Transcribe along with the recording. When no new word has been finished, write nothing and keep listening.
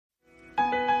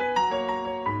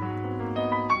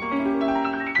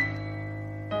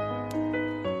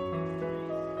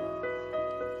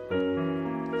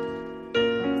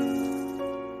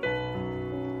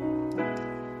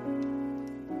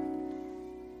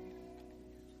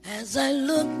As I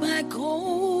look back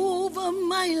over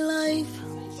my life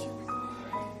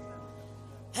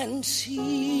and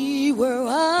see where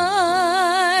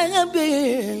I have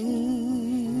been,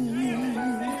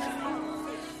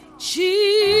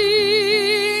 Jesus,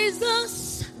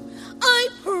 I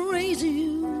praise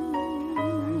you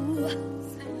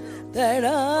that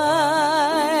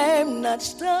I'm not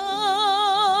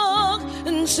stuck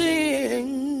in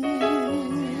sin.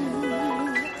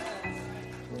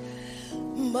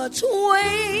 But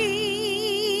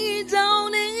way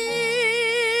down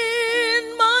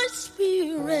in my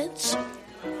spirit,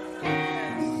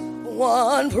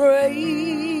 one praise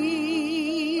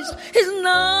is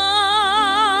not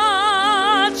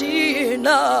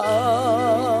enough.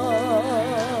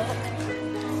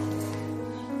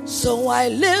 So I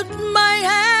lift my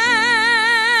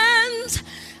hands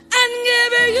and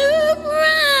give you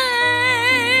praise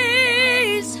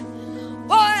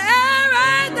for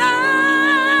everything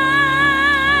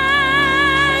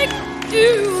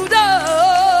you done.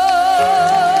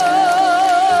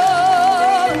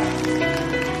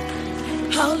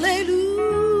 Hallelujah,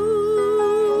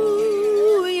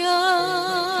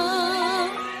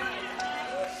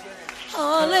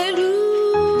 hallelujah,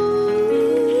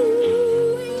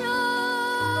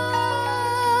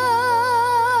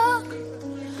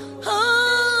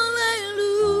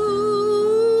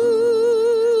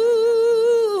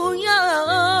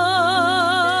 hallelujah,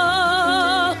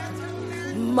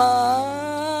 my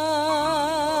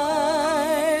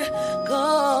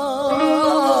God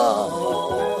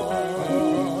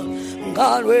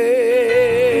reigns.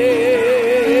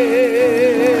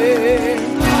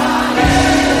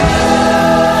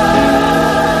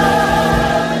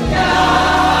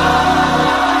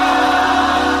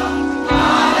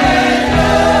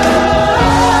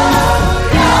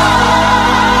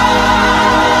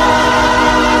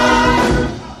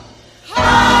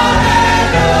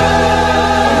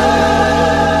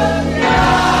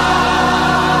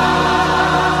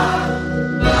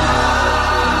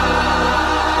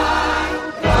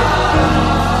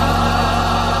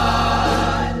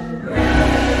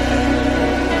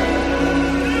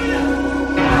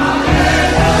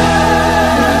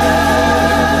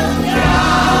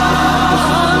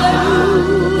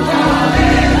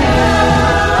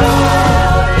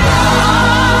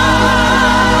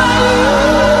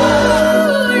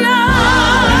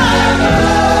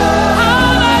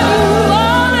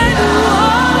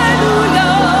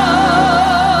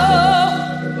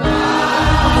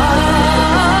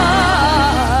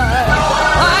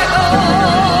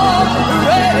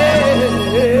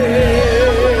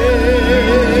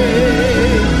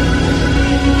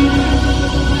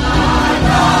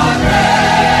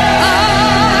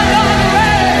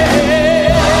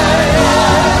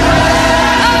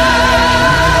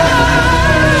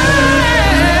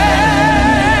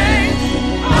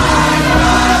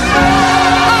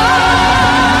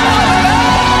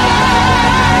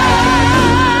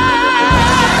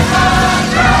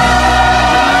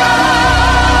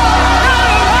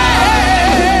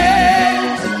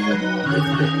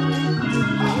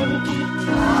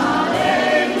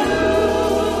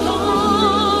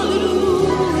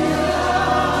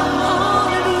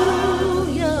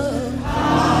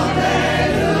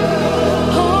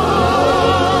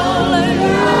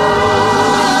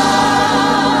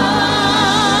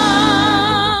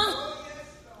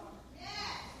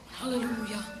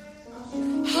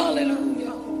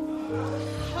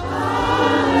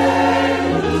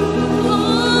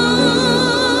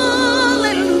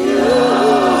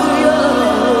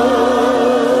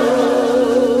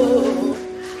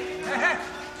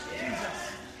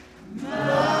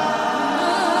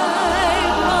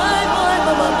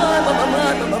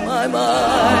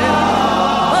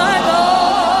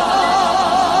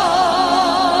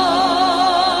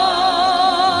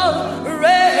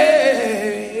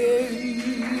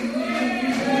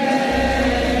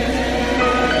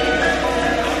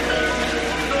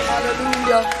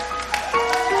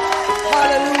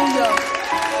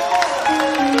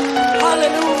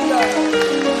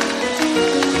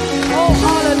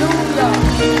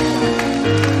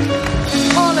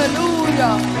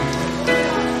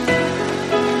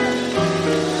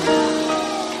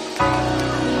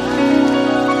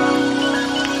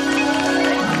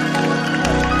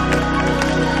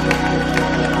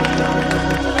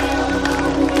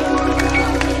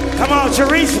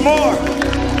 Therese Moore.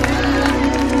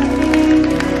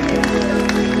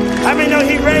 How many know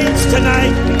he reigns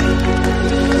tonight?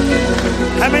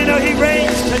 How many know he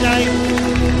reigns tonight?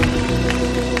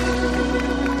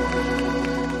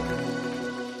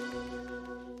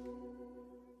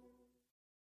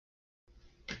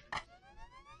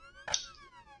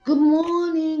 Good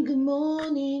morning, good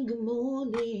morning, good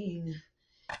morning.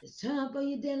 It's time for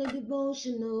your daily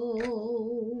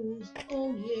devotionals.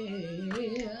 Oh,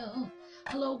 yeah.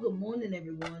 Hello, good morning,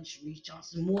 everyone. Sharice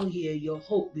Johnson Moore here, your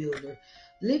hope builder,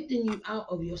 lifting you out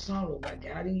of your sorrow by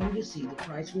guiding you to see the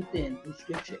Christ within through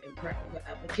scripture and practical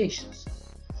applications.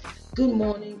 Good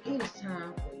morning. It is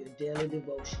time for your daily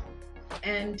devotion.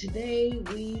 And today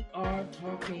we are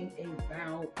talking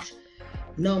about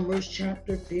Numbers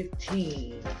chapter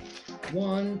 15.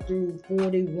 1 through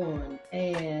 41,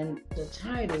 and the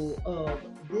title of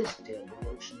this daily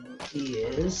devotional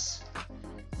is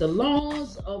The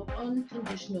Laws of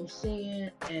Unconditional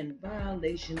Sin and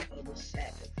Violation of the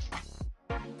Sabbath.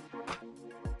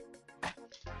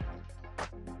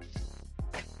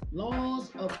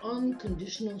 Laws of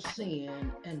Unconditional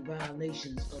Sin and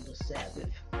Violations of the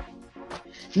Sabbath.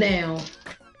 Now,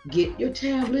 get your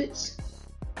tablets,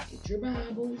 get your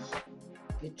Bibles,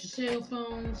 get your cell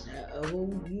phones, however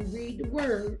you read the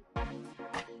word.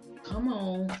 Come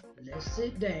on, let's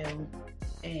sit down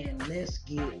and let's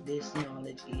get this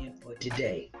knowledge in for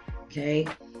today. Okay?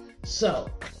 So,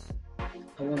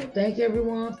 I want to thank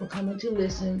everyone for coming to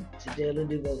listen to Daily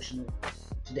Devotional.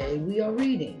 Today we are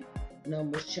reading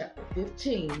Numbers chapter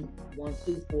 15, 1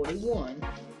 through 41.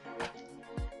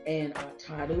 And our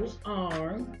titles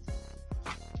are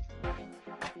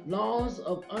Laws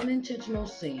of Unintentional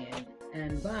Sin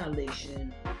and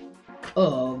Violation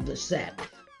of the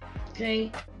Sabbath.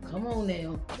 Okay? Come on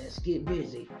now, let's get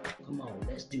busy. Come on,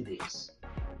 let's do this.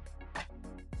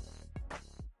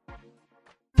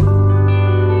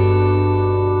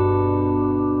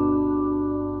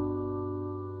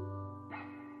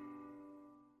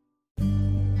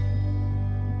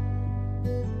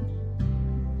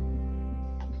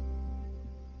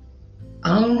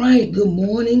 All right, good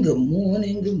morning, good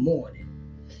morning, good morning.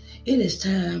 It is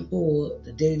time for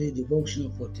the daily devotional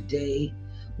for today.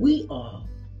 We are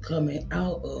coming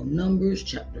out of Numbers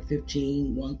chapter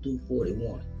 15, 1 through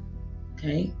 41.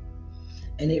 Okay?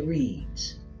 And it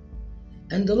reads,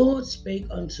 And the Lord spake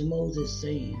unto Moses,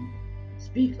 saying,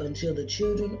 Speak unto the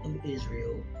children of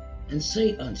Israel, and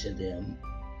say unto them,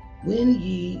 When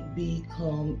ye be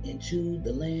come into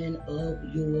the land of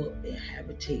your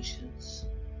habitations,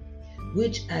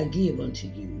 which I give unto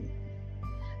you,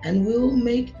 and will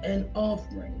make an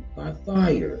offering by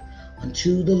fire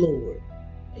unto the Lord,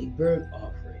 a burnt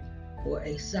offering, or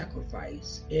a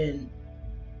sacrifice in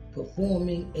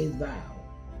performing a vow,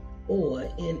 or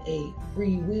in a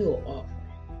free will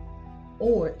offering,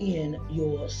 or in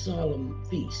your solemn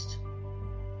feast,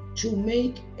 to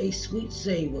make a sweet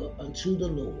savor unto the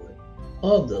Lord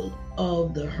of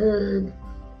the herb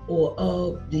or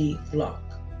of the flock.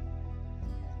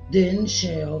 Then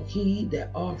shall he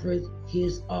that offereth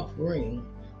his offering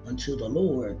unto the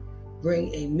Lord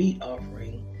bring a meat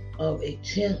offering of a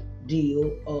 10th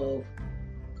deal of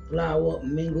flour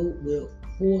mingled with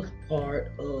 4th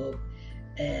part of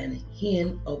an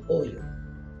hin of oil,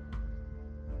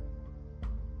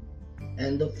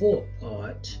 and the 4th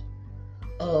part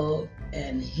of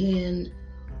an hin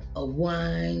of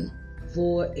wine.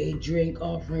 For a drink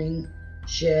offering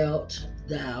shalt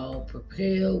thou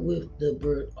prepare with the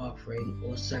burnt offering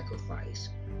or sacrifice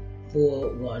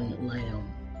for one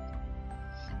lamb,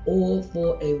 or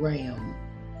for a ram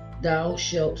thou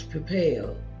shalt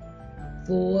prepare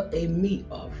for a meat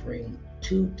offering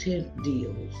 2 10th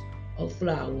deals of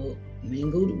flour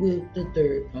mingled with the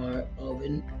 3rd part of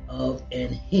an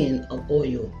hin of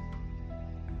oil.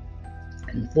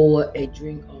 And for a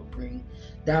drink offering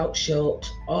thou shalt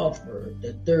offer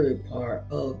the 3rd part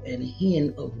of an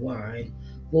hin of wine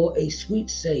for a sweet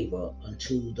savor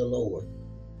unto the Lord.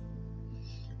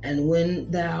 And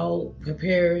when thou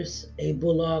preparest a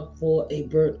bullock for a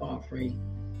burnt offering,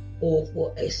 or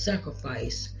for a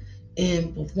sacrifice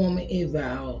in performing a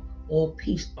vow or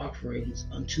peace offerings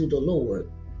unto the Lord,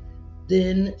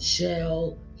 then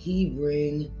shall he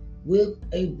bring with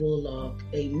a bullock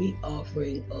a meat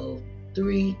offering of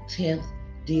 3 10th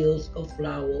deals of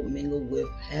flour mingled with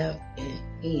half an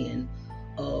hin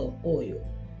of oil.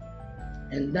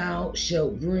 And thou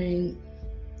shalt bring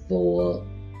for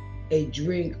a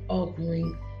drink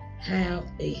offering half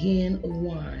a hin of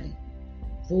wine,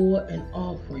 for an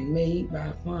offering made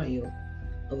by fire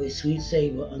of a sweet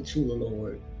savor unto the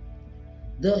Lord.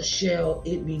 Thus shall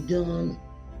it be done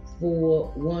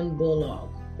for one bullock,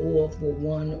 or for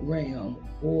one ram,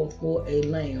 or for a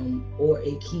lamb, or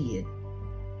a kid,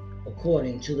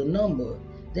 according to the number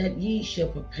that ye shall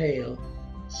prepare,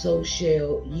 so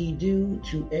shall ye do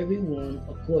to every one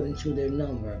according to their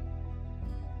number.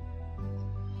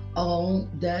 All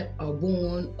that are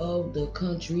born of the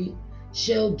country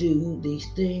shall do these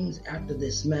things after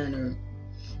this manner,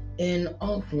 in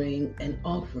offering an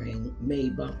offering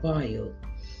made by fire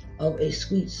of a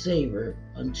sweet savor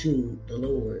unto the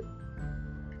Lord.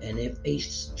 And if a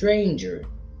stranger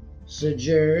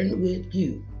sojourn with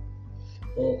you,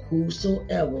 or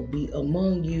whosoever be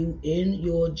among you in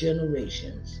your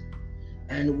generations,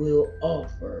 and will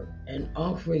offer an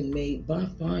offering made by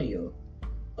fire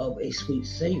of a sweet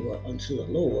savor unto the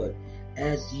Lord,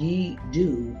 as ye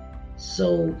do,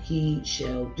 so he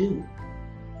shall do.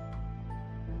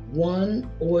 One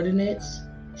ordinance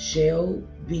shall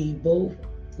be both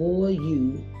for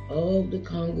you of the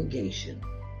congregation,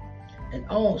 and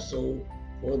also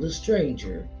for the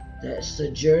stranger that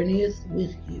sojourneth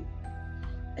with you,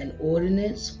 an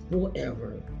ordinance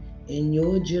forever in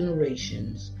your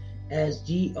generations, as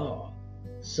ye are,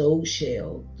 so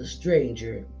shall the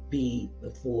stranger be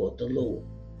before the Lord.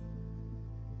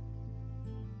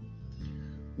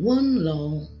 One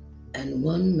law and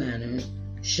one manner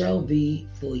shall be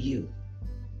for you,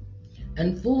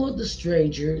 and for the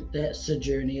stranger that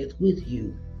sojourneth with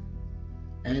you.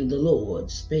 And the Lord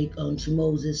spake unto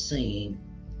Moses, saying,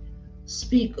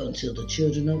 Speak unto the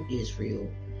children of Israel,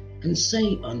 and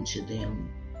say unto them,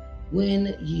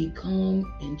 When ye come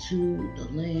into the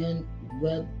land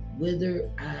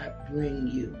whither I bring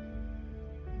you,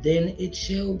 then it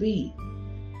shall be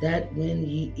that when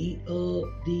ye eat of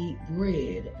the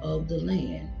bread of the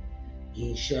land,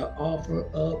 ye shall offer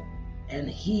up an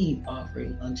heave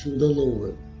offering unto the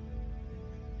Lord.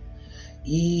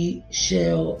 Ye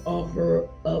shall offer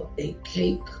up a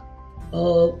cake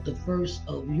of the first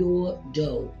of your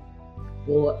dough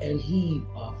for an heave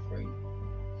offering,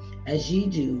 as ye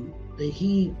do the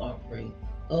heave offering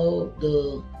of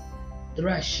the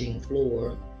threshing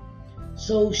floor,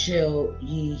 so shall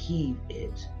ye heave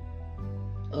it.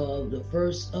 Of the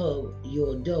first of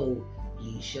your dough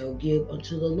ye shall give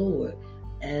unto the Lord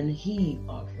an heave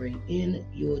offering in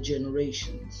your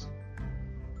generations.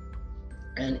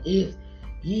 And if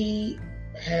ye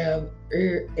have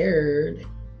erred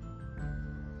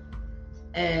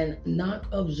and not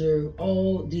observe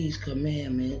all these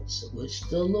commandments which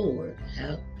the Lord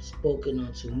hath spoken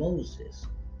unto Moses,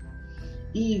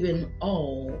 even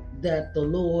all that the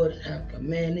Lord hath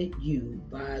commanded you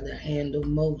by the hand of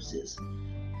Moses,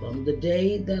 from the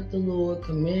day that the Lord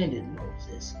commanded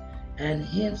Moses, and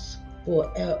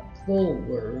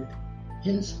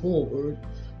henceforward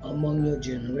among your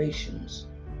generations,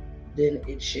 then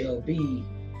it shall be,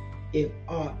 if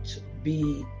aught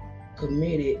be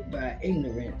committed by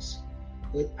ignorance,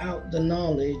 without the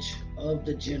knowledge of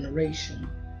the generation,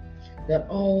 that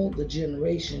all the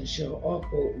generations shall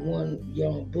offer one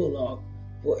young bullock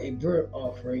for a burnt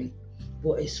offering,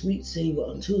 for a sweet savor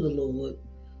unto the Lord,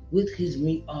 with his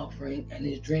meat offering and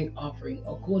his drink offering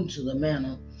according to the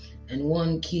manner, and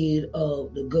one kid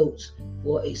of the goats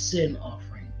for a sin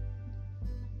offering.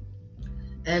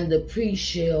 And the priest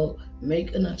shall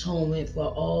make an atonement for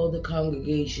all the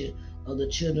congregation of the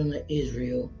children of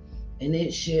Israel, and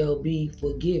it shall be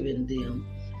forgiven them,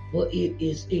 for it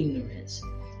is ignorance.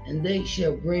 And they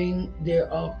shall bring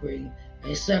their offering,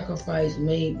 a sacrifice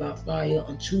made by fire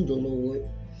unto the Lord,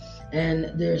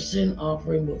 and their sin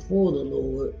offering before the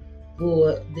Lord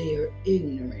for their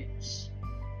ignorance.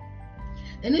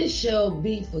 And it shall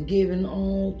be forgiven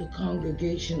all the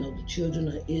congregation of the children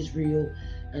of Israel,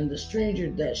 and the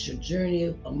stranger that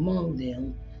sojourneth among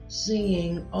them,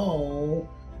 seeing all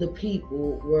the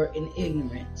people were in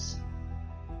ignorance.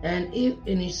 And if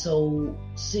any soul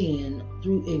sin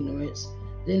through ignorance,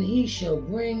 then he shall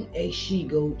bring a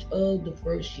she-goat of the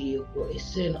first year for a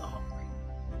sin offering.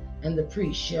 And the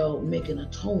priest shall make an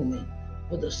atonement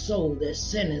for the soul that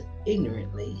sinneth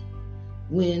ignorantly,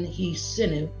 when he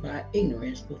sinneth by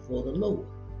ignorance before the Lord,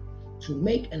 to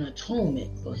make an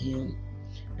atonement for him,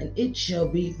 and it shall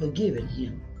be forgiven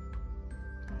him.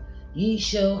 Ye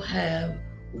shall have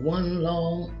one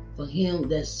law for him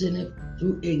that sinneth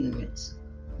through ignorance,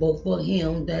 both for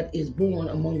him that is born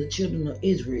among the children of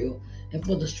Israel, and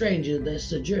for the stranger that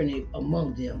sojourneth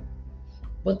among them.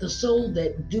 But the soul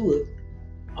that doeth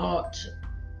aught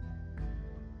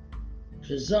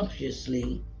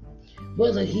presumptuously,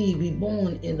 whether he be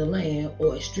born in the land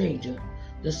or a stranger,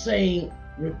 the same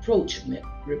reproacheth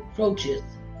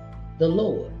the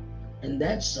Lord, and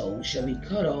that soul shall be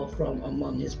cut off from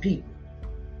among his people,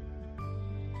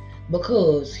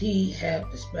 because he hath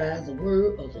despised the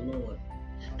word of the Lord,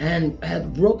 and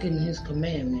hath broken his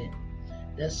commandment.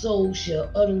 That soul shall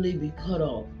utterly be cut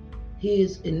off.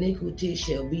 His iniquity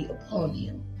shall be upon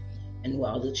him. And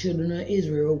while the children of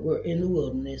Israel were in the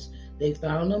wilderness, they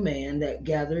found a man that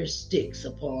gathered sticks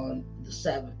upon the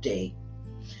Sabbath day.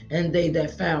 And they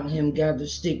that found him gathered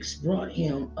sticks, brought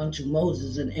him unto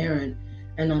Moses and Aaron,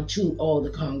 and unto all the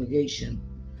congregation.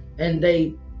 And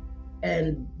they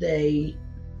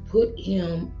put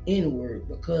him inward,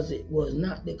 because it was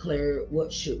not declared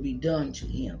what should be done to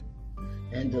him.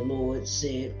 And the Lord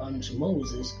said unto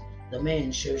Moses, the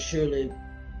man shall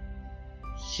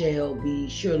be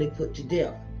surely put to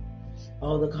death.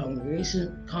 All the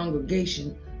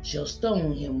congregation shall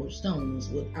stone him with stones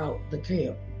without the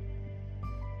camp.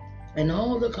 And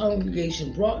all the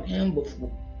congregation brought him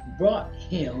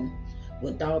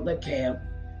without the camp,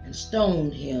 and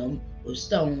stoned him with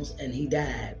stones, and he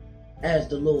died, as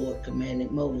the Lord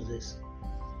commanded Moses.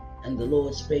 And the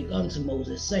Lord spake unto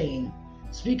Moses, saying,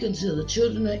 Speak unto the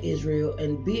children of Israel,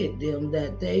 and bid them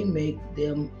that they make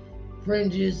them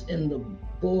fringes in the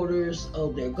borders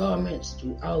of their garments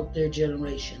throughout their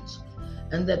generations,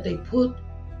 and that they put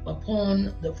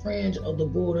upon the fringe of the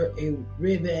border a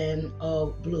ribbon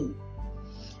of blue.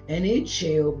 And it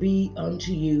shall be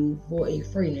unto you for a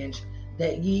fringe,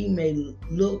 that ye may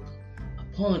look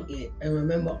upon it, and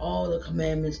remember all the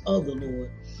commandments of the Lord,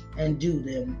 and do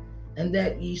them, and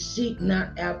that ye seek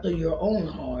not after your own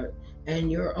heart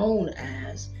and your own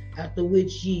eyes, after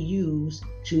which ye use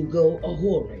to go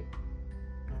a-whoring,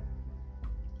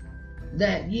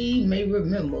 that ye may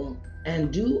remember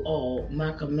and do all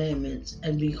my commandments,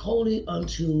 and be holy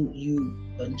unto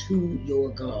your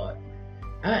God.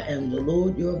 I am the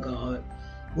Lord your God,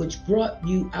 which brought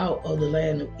you out of the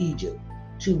land of Egypt,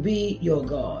 to be your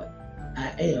God.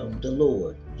 I am the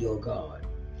Lord your God.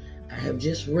 I have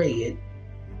just read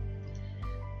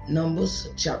Numbers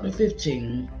chapter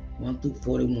 15, 1 through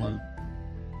 41.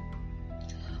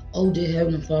 Oh, dear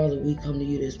Heavenly Father, we come to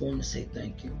you this morning to say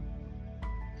thank you.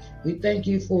 We thank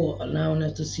you for allowing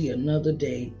us to see another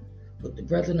day with the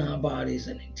breath in our bodies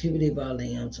and activity of our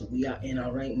limbs, and we are in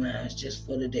our right minds just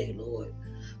for the day, Lord.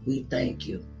 We thank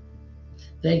you.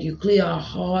 Thank you. Clear our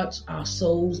hearts, our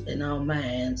souls, and our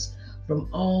minds from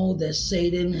all that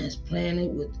Satan has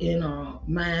planted within our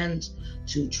minds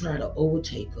to try to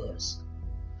overtake us,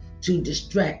 to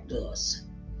distract us,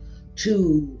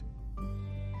 to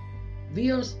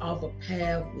veer us off a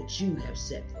path which you have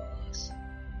set for us.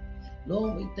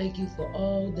 Lord, we thank you for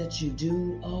all that you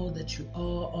do, all that you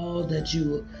are, all that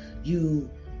you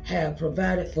have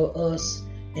provided for us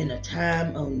in a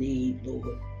time of need,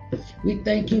 Lord. We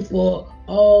thank you for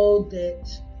all that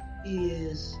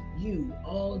is you,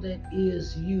 all that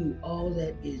is you, all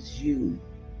that is you,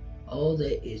 all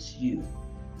that is you.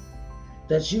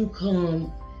 That you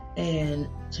come and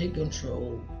take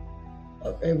control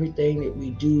of everything that we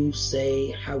do,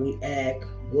 say, how we act,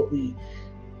 what we,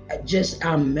 just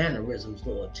our mannerisms,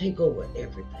 Lord. Take over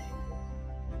everything, Lord.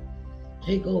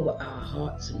 Take over our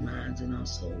hearts and minds and our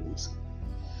souls.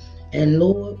 And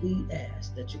Lord, we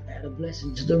ask that you add a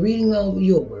blessing to the reading of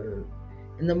your word.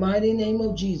 In the mighty name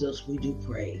of Jesus, we do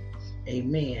pray.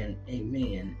 Amen,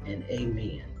 amen, and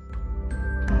amen.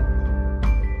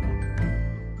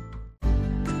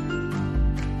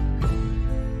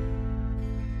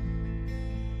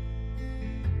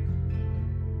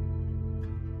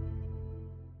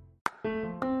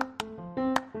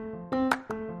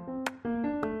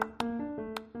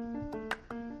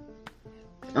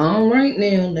 All right,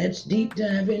 now let's deep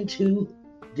dive into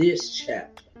this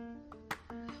chapter.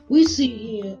 We see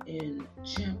here in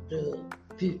chapter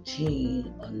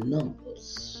 15 of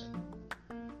Numbers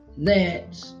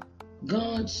that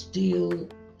God still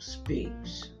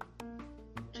speaks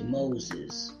to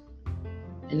Moses,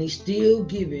 and he's still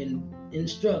giving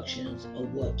instructions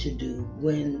of what to do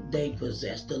when they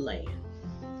possess the land.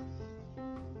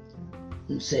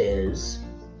 It says,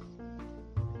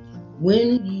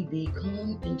 when ye be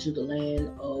come into the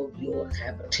land of your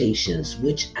habitations,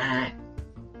 which I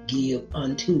give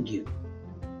unto you.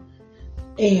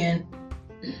 And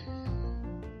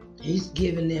he's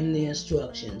giving them the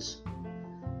instructions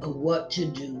of what to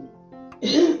do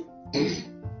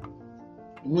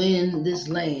when this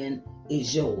land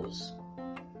is yours.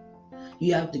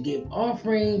 You have to give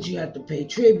offerings, you have to pay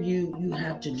tribute, you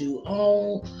have to do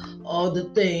all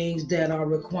the things that are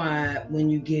required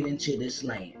when you get into this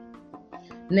land.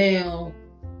 Now,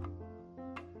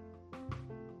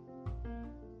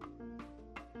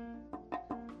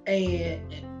 and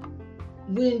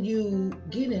when you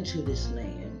get into this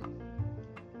land,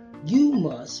 you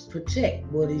must protect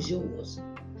what is yours.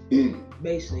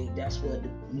 Basically, that's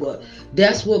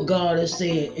what God is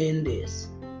saying in this.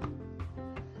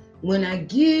 When I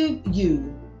give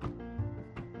you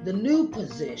the new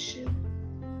possession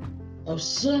of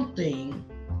something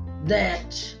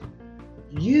that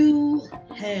you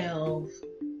have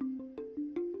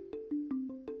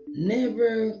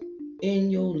never in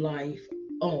your life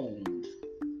owned.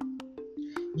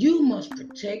 You must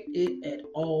protect it at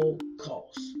all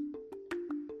costs.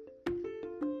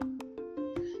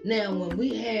 Now, when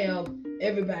we have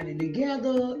everybody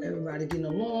together, everybody getting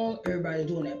along, everybody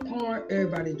doing their part,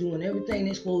 everybody doing everything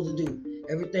they're supposed to do,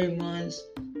 everything runs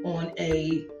on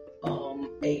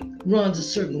runs a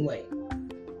certain way.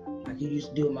 Like you used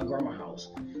to do in my grandma's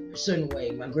house, a certain way.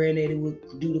 My granddaddy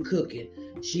would do the cooking,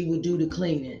 she would do the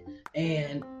cleaning,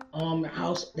 and the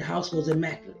house was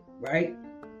immaculate, right?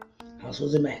 House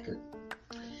was immaculate,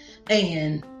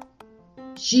 and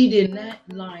she did not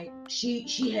like.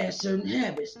 She had certain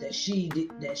habits that she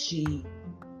had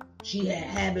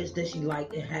habits that she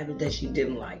liked and habits that she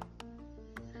didn't like,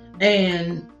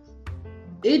 and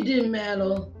it didn't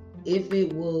matter if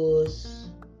it was,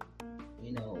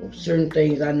 certain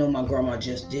things. I know my grandma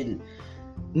just didn't.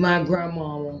 My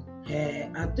grandma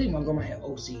I think my grandma had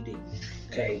OCD,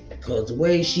 okay? Because the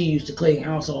way she used to clean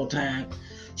house all the time,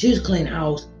 she used to clean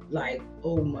house like,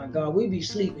 oh my God, we'd be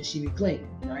sleeping, she'd be cleaning,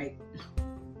 right?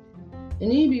 And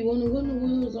he'd be wondering, what in the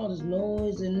world is all this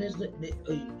noise and this?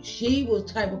 She was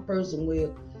the type of person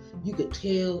where you could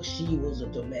tell she was a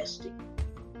domestic,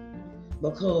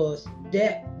 because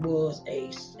that was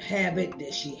a habit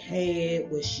that she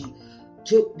had, where she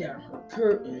took down her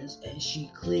curtains and she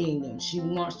cleaned them. She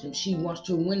washed them. She washed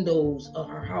her windows of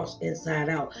her house inside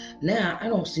out. Now, I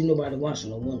don't see nobody washing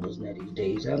the windows now these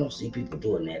days. I don't see people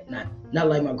doing that. Not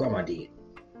like my grandma did.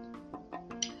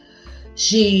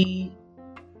 She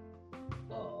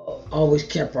always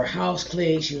kept her house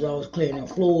clean. She was always cleaning her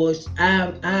floors.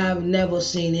 I've never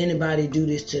seen anybody do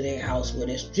this to their house, where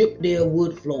they strip their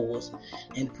wood floors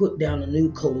and put down a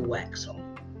new coat of wax on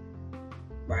them,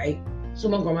 right? So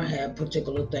my grandma had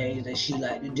particular things that she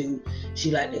liked to do.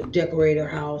 She liked to decorate her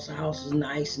house. The house was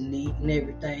nice and neat and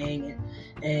everything,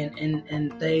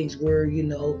 and things were,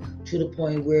 to the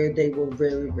point where they were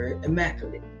very, very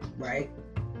immaculate, right?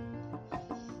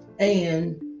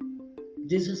 And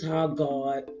this is how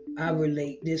I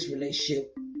relate this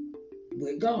relationship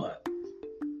with God.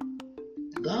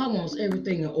 God wants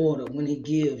everything in order when He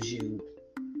gives you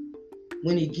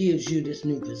this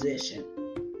new possession.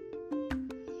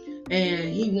 And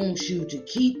He wants you to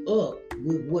keep up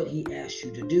with what He asked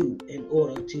you to do in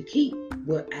order to keep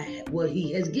what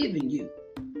He has given you.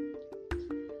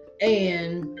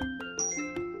 And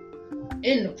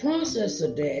in the process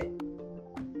of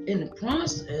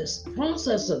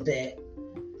that,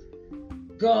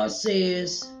 God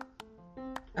says,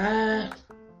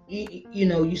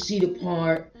 you see the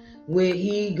part where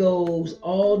He goes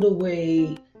all the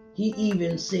way. He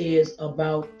even says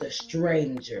about the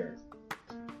stranger.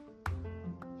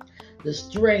 The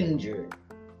stranger,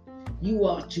 you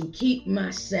are to keep my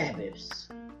Sabbaths,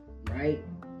 right?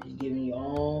 He's giving you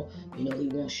all, He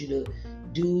wants you to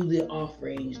do the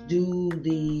offerings,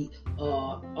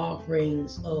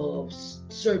 offerings of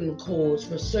certain cause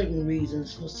for certain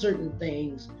reasons, for certain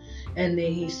things. And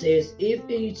then He says, if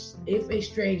a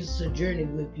stranger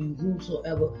sojourning with you,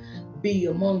 whosoever be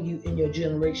among you in your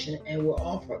generation, and will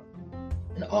offer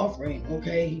an offering,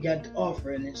 okay? He got the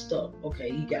offering and stuff,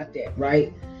 okay? He got that,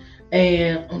 right?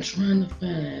 And I'm trying to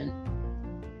find,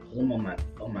 I'm on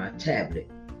my tablet,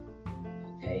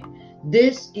 okay?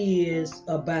 This is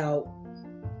about,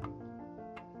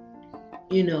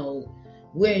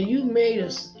 where you made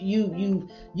us, you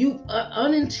have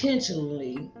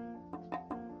unintentionally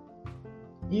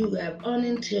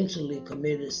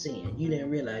committed a sin. You didn't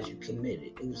realize you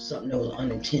committed. It was something that was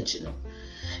unintentional.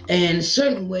 And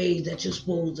certain ways that you're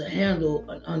supposed to handle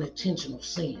an unintentional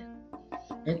sin.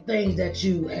 And things that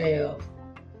you have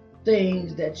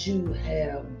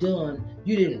done,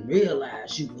 you didn't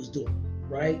realize you was doing,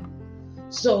 right?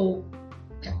 So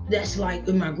that's like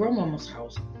in my grandmama's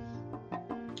house.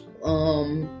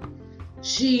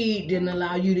 She didn't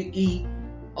allow you to eat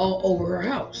all over her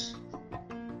house.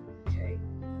 Okay,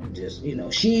 just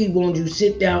she wanted you to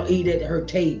sit down, eat at her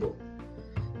table.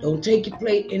 Don't take your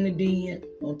plate in the den.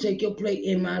 Don't take your plate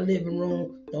in my living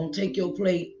room. Don't take your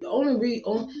plate. The only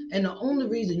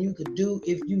reason you could do,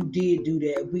 if you did do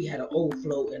that, we had an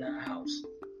overflow in our house.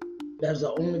 That's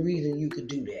the only reason you could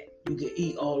do that. You could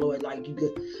eat all of it,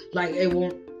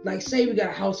 say we got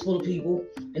a house full of people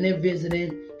and they're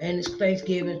visiting and it's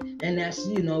Thanksgiving, and that's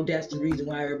the reason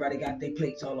why everybody got their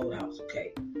plates all over the house.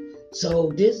 Okay,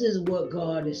 so this is what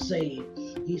God is saying.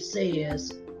 He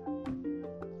says,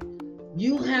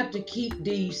 you have to keep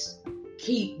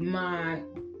my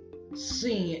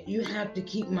sin. You have to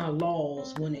keep my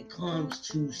laws when it comes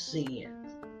to sin.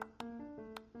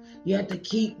 You have to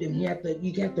keep them. You have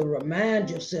to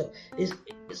remind yourself.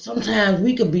 Sometimes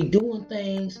we could be doing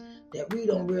things that we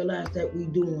don't realize that we're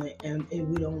doing, and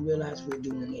we don't realize we're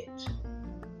doing it.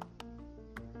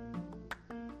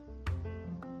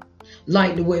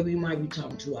 Like the way we might be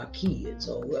talking to our kids,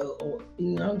 or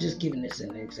I'm just giving this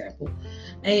an example.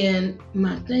 And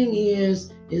my thing is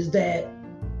that,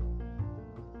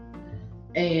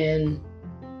 and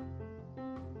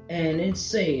it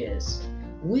says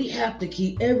we have to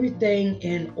keep everything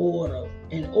in order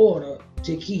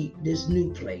to keep this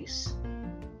new place.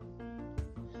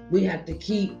 We have to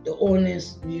keep the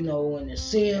ordinance, and the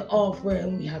sin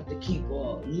offering. We have to keep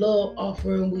a love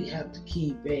offering. We have to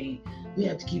keep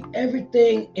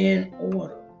everything in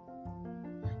order.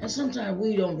 And sometimes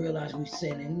we don't realize we're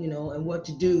sinning, and what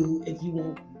to do if you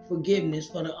want forgiveness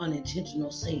for the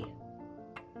unintentional sin.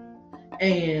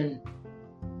 And,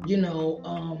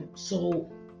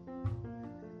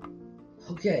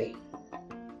 okay.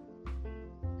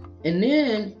 And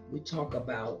then we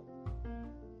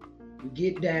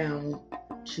get down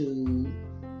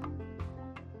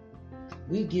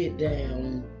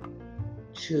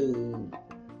to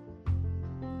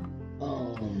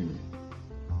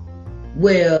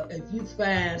well, if you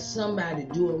find somebody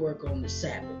doing work on the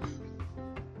Sabbath,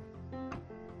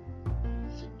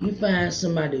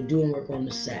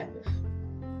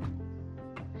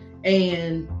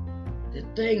 and the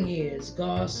thing is,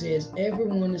 God says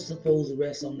everyone is supposed to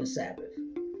rest on the Sabbath.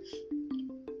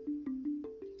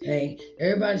 Okay,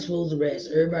 everybody's supposed to rest.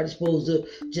 Everybody's supposed to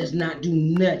just not do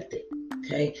nothing.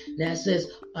 Okay, that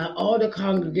says all the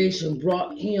congregation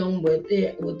brought him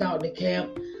without the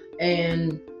camp,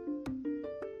 and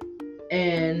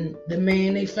the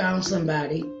man, they found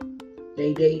somebody.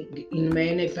 They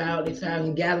found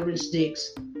him gathering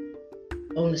sticks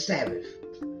on the Sabbath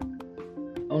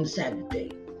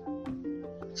day.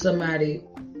 Somebody,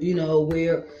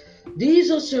 where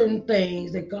these are certain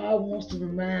things that God wants to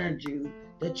remind you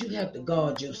that you have to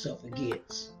guard yourself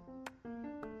against.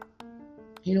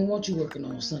 He don't want you working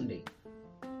on Sunday.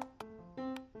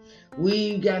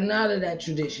 We've gotten out of that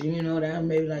tradition, that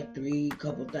maybe like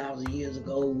couple thousand years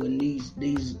ago when these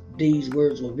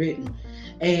words were written.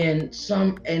 And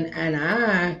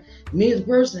me as a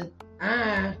person,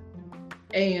 I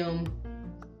am,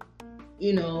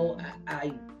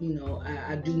 I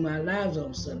do my lives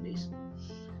on Sundays.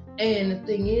 And the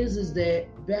thing is that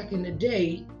back in the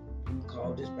day, we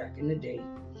call this back in the day,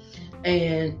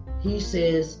 and he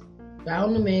says,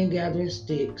 found the man gathering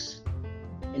sticks,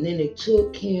 and then they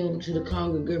took him to the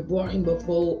congregation, brought him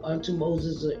before unto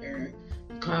Moses and Aaron,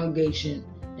 the congregation,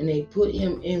 and they put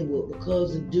him in wood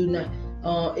because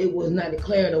it was not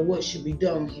declared of what should be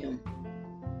done with him.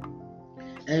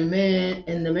 And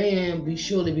the man be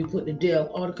surely be put to death.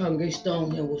 All the congregation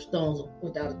stoned him with stones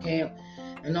without a camp,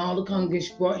 and all the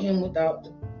congregation brought him without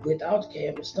the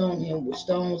camp and stoned him with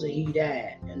stones, and he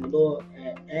died. And the Lord,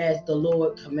 as the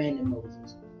Lord commanded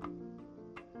Moses.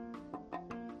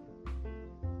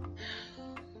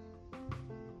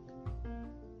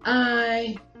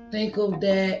 I think of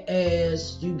that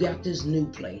as you got this new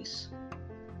place.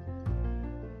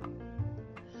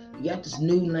 You got this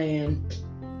new land,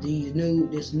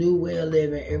 this new way of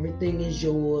living. Everything is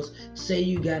yours. Say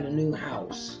you got a new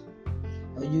house,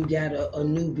 or you got a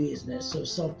new business, or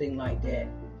something like that.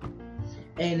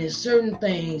 And there's certain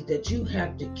things that you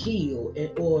have to kill in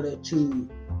order to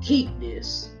keep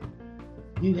this.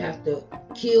 You have to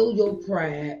kill your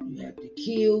pride. You have to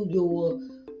kill your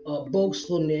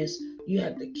boastfulness. You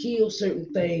have to kill certain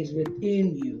things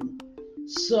within you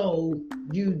so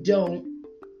you don't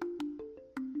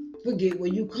forget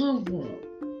where you come from.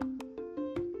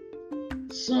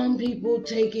 Some people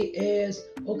take it as,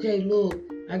 okay, look,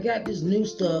 I got this new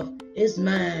stuff. It's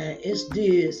mine. It's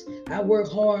this. I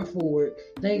work hard for it.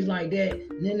 Things like that.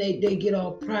 And then they get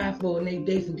all prideful and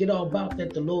they forget all about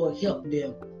that the Lord helped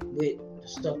them with the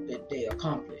stuff that they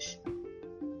accomplish.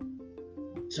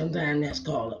 Sometimes that's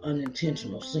called an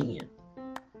unintentional sin.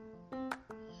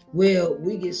 Well,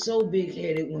 we get so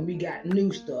big-headed when we got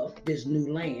new stuff, this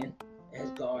new land,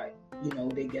 as God,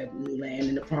 they got new land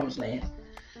in the promised land.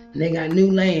 And they got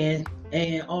new land,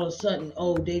 and all of a sudden,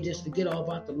 they just forget all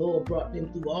about the Lord brought them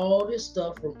through all this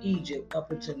stuff from Egypt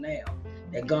up until now,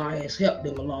 that God has helped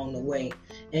them along the way,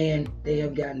 and they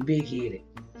have gotten big-headed.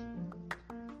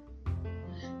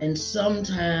 And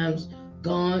sometimes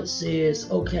God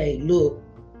says, okay, look,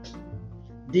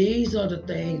 these are the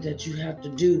things that you have to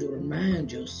do to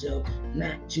remind yourself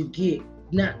not to commit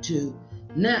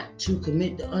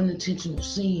the unintentional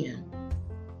sin,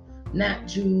 not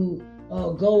to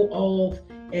go off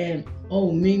and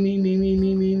me.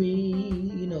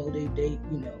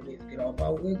 They forget all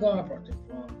about where God brought them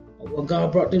from or what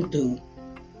God brought them through.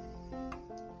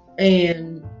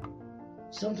 And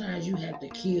sometimes you have to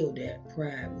kill that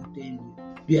pride within you.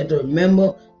 You have to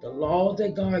remember the laws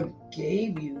that God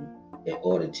gave you in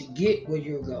order to get where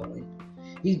you're going.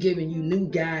 He's giving you new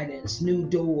guidance, new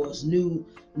doors, new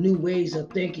ways of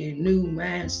thinking, new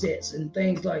mindsets and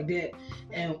things like that.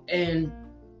 And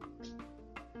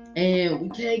we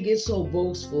can't get so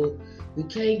boastful. We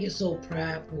can't get so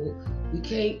prideful. We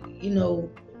can't,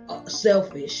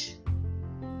 selfish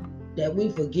that we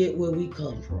forget where we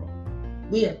come from.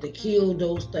 We have to kill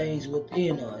those things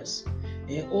within us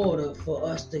in order for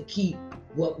us to keep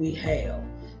what we have.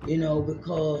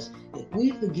 Because if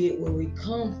we forget where we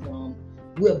come from,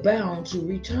 we're bound to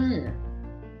return.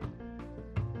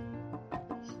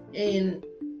 And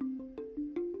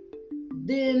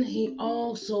then he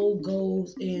also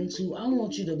goes into, I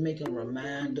want you to make a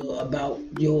reminder I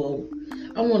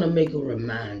want to make a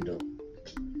reminder.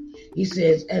 He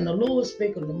says, and the Lord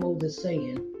spake unto Moses,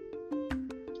 saying,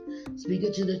 speak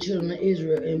unto the children of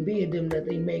Israel, and bid them that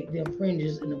they make them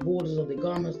fringes in the borders of the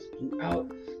garments throughout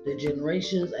the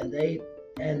generations, and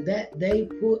that they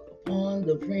put upon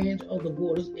the fringe of the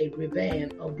borders a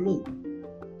riband of blue.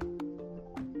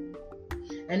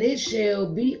 And it shall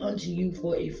be unto you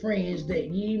for a fringe,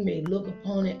 that ye may look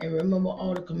upon it and remember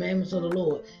all the commandments of the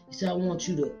Lord. He said, I want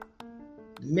you to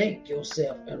make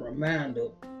yourself a reminder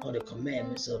of the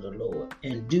commandments of the Lord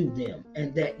and do them,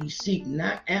 and that ye seek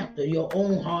not after your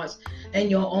own hearts and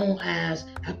your own eyes,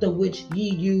 after which ye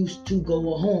used to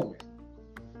go a-whoring.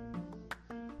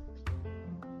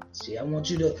 See, I want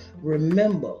you to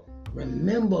remember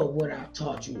what I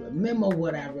taught you. Remember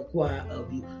what I require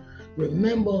of you.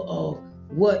 Remember of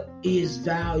what is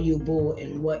valuable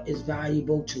and what is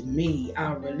valuable to me,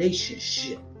 our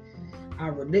relationship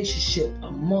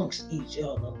amongst each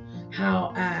other,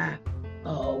 how I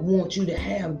want you to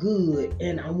have good,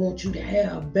 and I want you to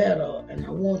have better, and I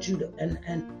want you to, and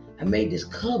I made this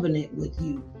covenant with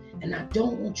you, and I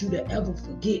don't want you to ever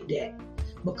forget that,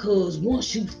 because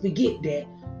once you forget that,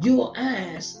 your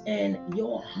eyes and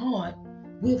your heart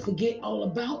will forget all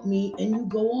about me, and you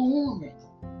go on whoring.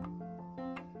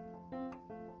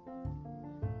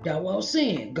 That's what I was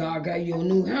saying. God got you a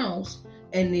new house,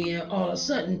 and then all of a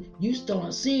sudden you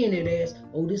start seeing it as,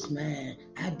 oh, this man,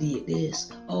 I did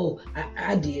this. Oh,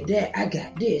 I did that. I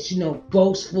got this.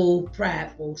 Boastful,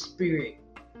 prideful spirit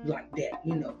like that.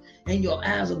 And your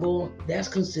eyes are going. That's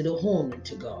considered whoring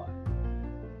to God.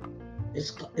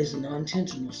 It's an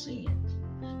unintentional sin.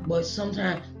 But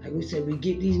sometimes, like we said, we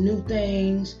get these new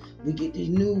things, we get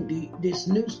this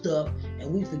new stuff,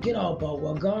 and we forget all about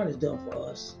what God has done for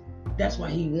us. That's why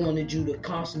he wanted you to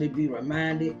constantly be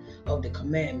reminded of the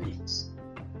commandments.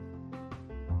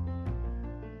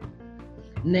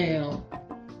 Now,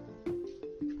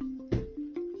 the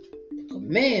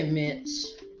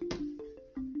commandments,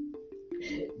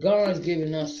 God's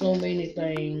given us so many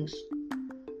things,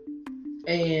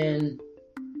 and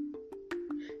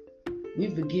we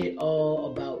forget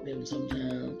all about them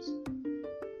sometimes.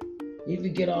 We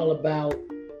forget all about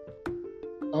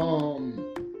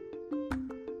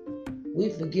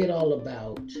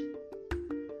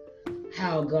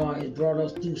how God has brought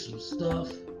us through some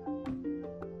stuff,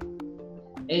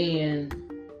 and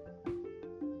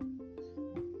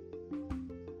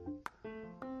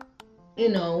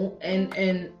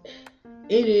and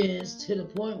it is to the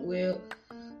point where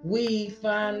we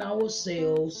find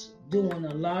ourselves doing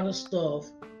a lot of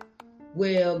stuff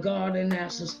where God didn't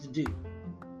ask us to do.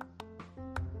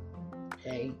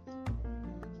 Okay?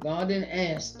 God didn't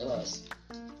ask us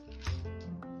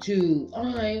to,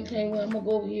 all right, okay, well, I'm going to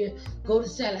go over here, go to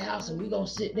Sally's house, and we're going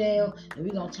to sit down, and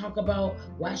we're going to talk about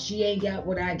why she ain't got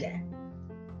what I got.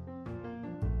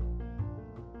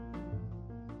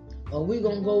 Or we're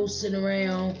going to go sit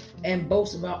around and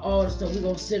boast about all the stuff. We're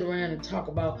going to sit around and talk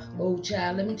about, oh,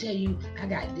 child, let me tell you, I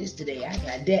got this today. I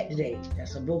got that today.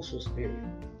 That's a boastful spirit.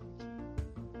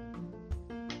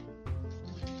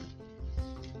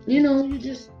 You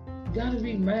just got to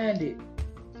be reminded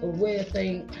of where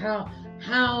things,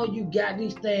 how you got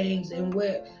these things, and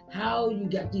how you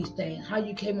got these things, how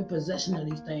you came in possession of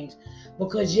these things.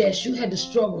 Because yes, you had to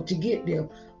struggle to get them,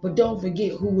 but don't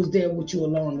forget who was there with you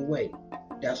along the way.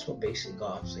 That's what basically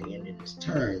God's saying in this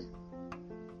turn.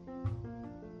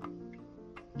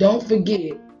 Don't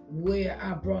forget where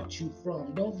I brought you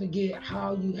from. Don't forget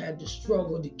how you had to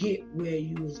struggle to get where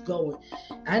you was going.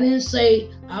 I didn't say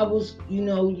I was,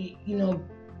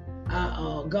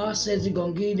 God says He's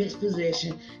gonna give you this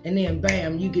possession, and then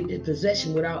bam, you get this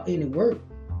possession without any work.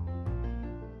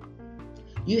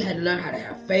 You had to learn how to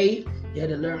have faith. You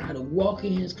had to learn how to walk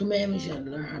in His commandments. You had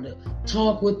to learn how to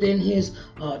talk within His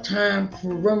time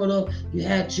perimeter. You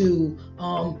had to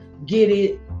get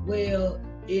it where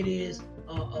it is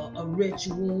a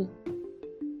ritual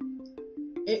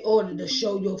in order to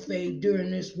show your faith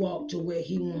during this walk to where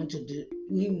he wanted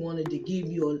to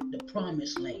give you the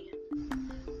promised land.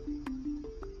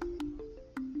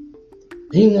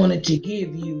 He wanted to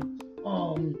give you,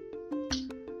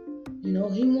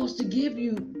 he wants to give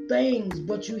you things,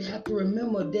 but you have to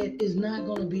remember that it's not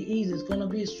going to be easy. It's going to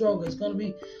be a struggle. It's not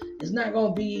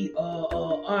going to be,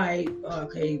 all right,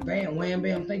 okay, bam, wham,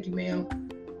 bam, thank you, ma'am.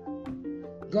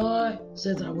 God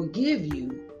says, I will give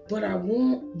you, but I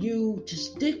want you to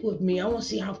stick with me. I want to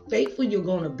see how faithful you're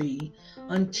going to be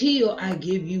until I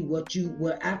give you what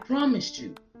I promised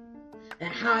you.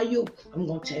 And I'm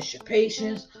going to test your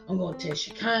patience. I'm going to test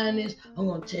your kindness. I'm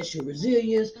going to test your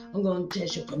resilience. I'm going to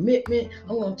test your commitment.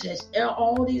 I'm going to test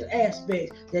all these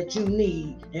aspects that you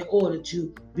need in order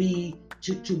to be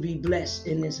blessed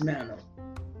in this manner.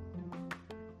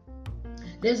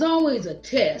 There's always a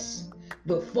test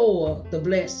before the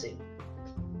blessing.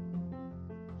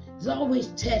 There's always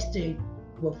testing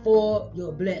before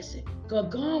your blessing.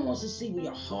 Because God wants to see where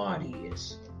your heart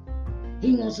is.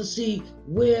 He wants to see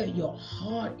where your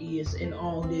heart is in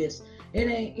all this. It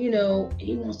ain't, he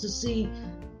wants to see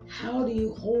how do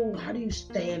you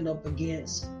stand up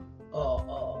against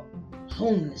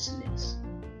homelessness.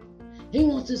 He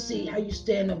wants to see how you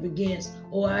stand up against,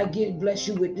 bless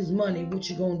you with this money. What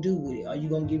you gonna do with it? Are you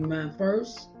gonna give me mine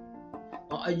first?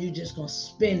 Or are you just gonna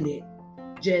spend it?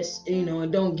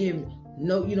 And don't give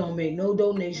you don't make no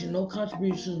donation, no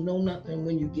contributions, no nothing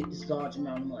when you get this large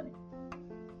amount of money.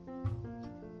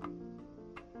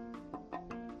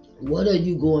 What are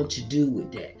you going to do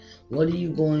with that? What are you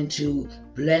going to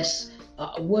bless?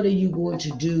 What are you going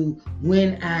to do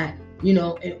when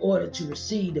in order to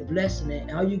receive the blessing?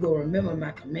 And are you going to remember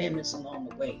my commandments along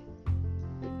the way?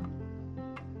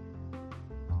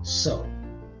 So,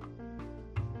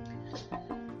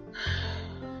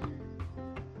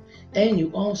 and you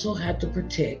also have to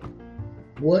protect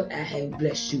what I have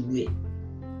blessed you with.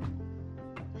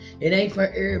 It ain't for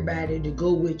everybody to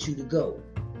go with you to go.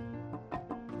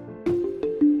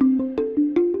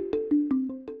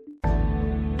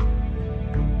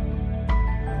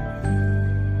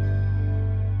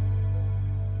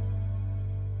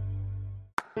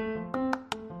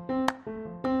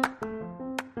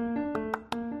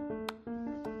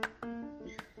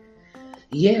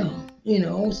 Yeah,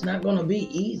 it's not going to be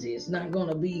easy. It's not going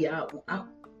to be not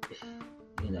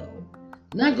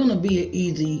going to be an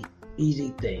easy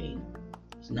thing.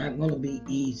 It's not going to be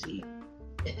easy.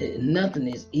 Nothing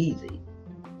is easy.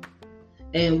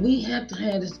 And we have to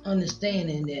have this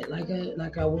understanding that,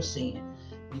 like I was saying,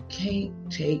 you can't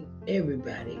take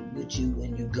everybody with you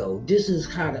when you go. This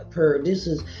is how this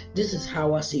is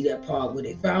how I see that part where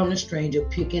they found a stranger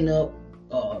picking up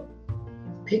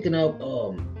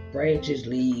branches,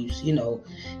 leaves,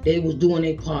 they was doing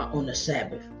their part on the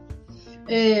Sabbath.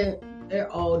 And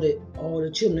all the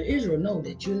children of Israel know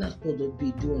that you're not supposed to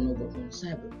be doing no work on the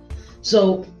Sabbath.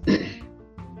 So,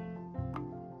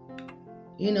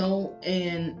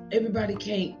 and everybody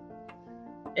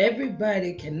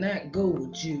cannot go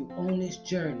with you on this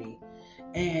journey.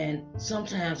 And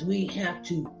sometimes we have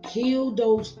to kill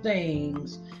those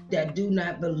things that do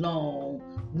not belong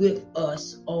with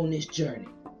us on this journey.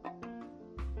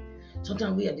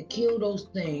 Sometimes we have to kill those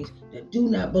things that do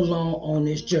not belong on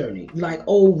this journey, like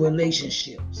old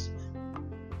relationships,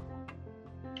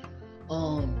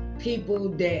 people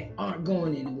that aren't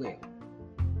going anywhere,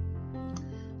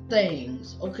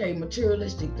 things,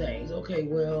 materialistic things,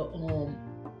 holding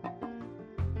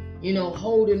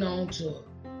on to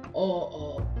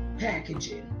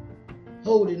packaging,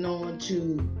 holding on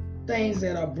to things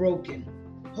that are broken,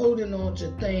 holding on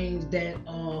to things that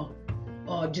are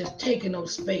just taking up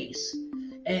space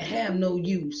and have no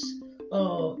use,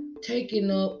 taking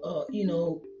up,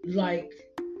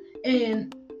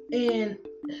 and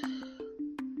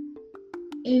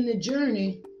in the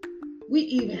journey, we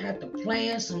even have to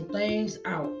plan some things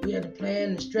out. We have to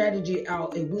plan the strategy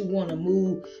out if we want to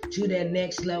move to that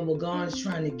next level God is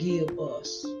trying to give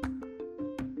us.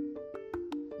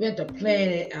 We have to plan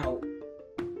it out.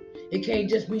 It can't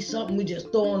just be something we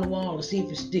just throw on the wall to see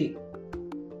if it sticks.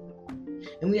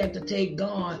 And we have to take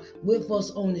God with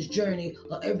us on this journey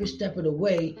every step of the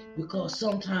way, because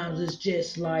sometimes it's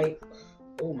just like,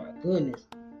 oh my goodness.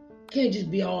 Can't just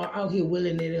be all out here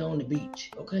willy-nilly on the beach,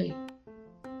 okay?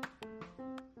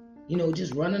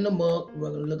 Just running amok,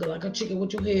 looking like a chicken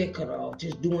with your head cut off,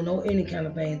 just doing any kind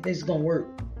of thing. This is gonna work.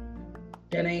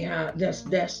 That ain't how.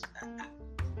 That's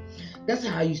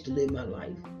how I used to live my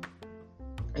life.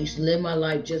 I used to live my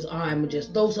life just, I'm gonna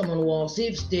just throw something on the wall, see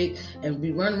if it stick, and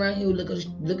be running around here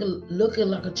looking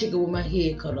like a chicken with my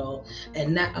head cut off,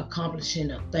 and not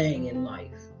accomplishing a thing in life.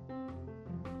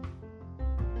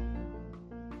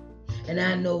 And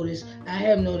I have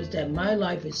noticed that my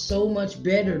life is so much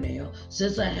better now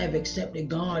since I have accepted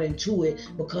God into it,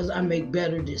 because I make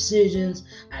better decisions.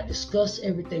 I discuss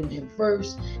everything with Him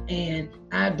first, and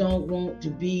I don't want to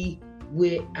be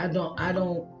with,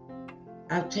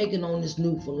 I've taken on this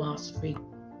new philosophy.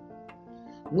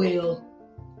 Well,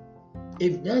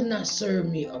 if it does not serve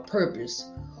me a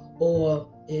purpose, or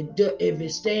if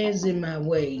it stands in my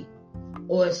way,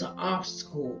 or it's an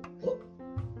obstacle,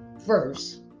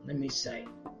 first, let me say,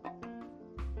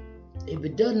 if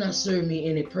it does not serve me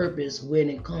any purpose when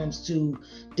it comes to,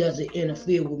 does it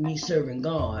interfere with me serving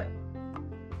God?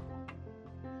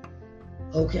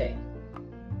 Okay.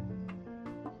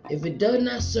 If it does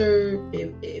not serve,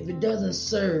 if it doesn't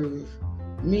serve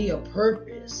me a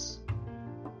purpose,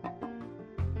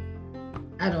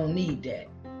 I don't need that.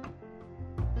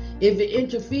 If it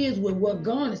interferes with what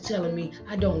God is telling me,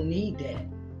 I don't need that.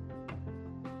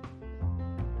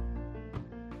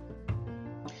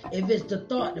 If it's the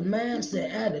thought, the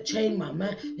mindset, I had to change my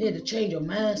mind. I had to change your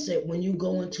mindset when you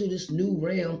go into this new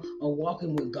realm of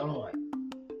walking with God.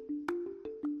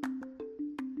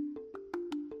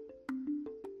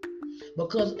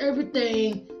 Because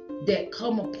everything that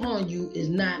come upon you is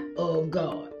not of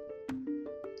God.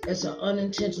 It's an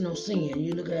unintentional sin.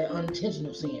 You look at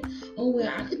unintentional sin. Oh,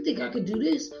 well, I could think I could do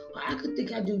this, or I could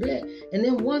think I do that. And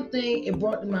then one thing it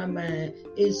brought to my mind,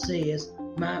 it says,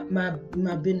 my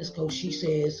business coach, she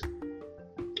says,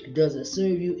 does it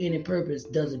serve you any purpose?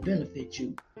 Does it benefit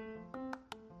you?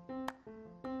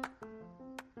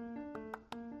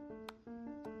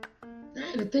 I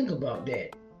had to think about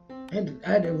that. I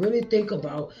had to really think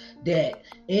about that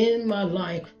in my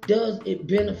life. Does it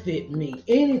benefit me?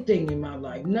 Anything in my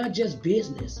life, not just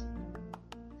business.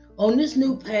 On this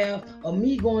new path of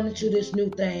me going into this new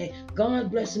thing, God's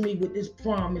blessing me with this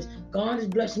promise. God is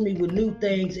blessing me with new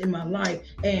things in my life.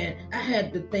 And I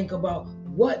had to think about,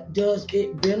 what does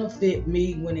it benefit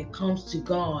me when it comes to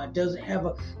God? Is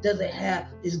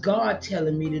God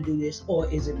telling me to do this, or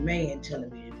is it man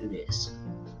telling me to do this?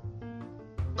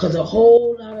 Because a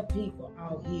whole lot of people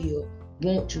out here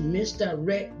want to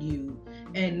misdirect you,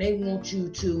 and they want you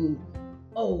to,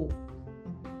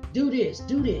 do this,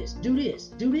 do this, do this,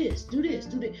 do this, do this,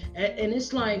 do this. And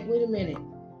it's like, wait a minute.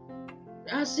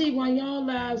 I see why y'all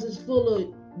lives is full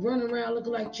of running around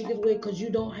looking like chickens because you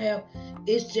don't have,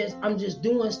 I'm just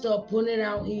doing stuff, putting it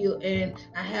out here, and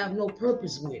I have no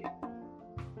purpose with it.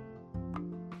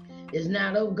 It's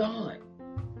not of God.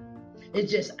 It's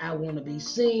just, I want to be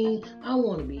seen. I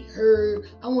want to be heard.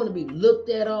 I want to be looked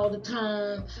at all the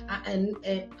time. And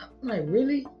I'm like,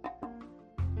 really?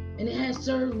 And it has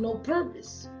served no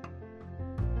purpose.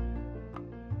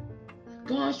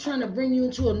 God's trying to bring you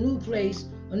into a new place,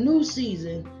 a new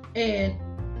season, and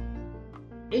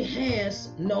it has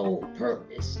no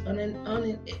purpose. And it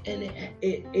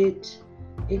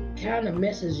kind of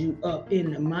messes you up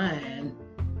in the mind,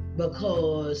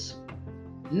 because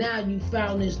now you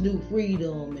found this new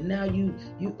freedom, and now you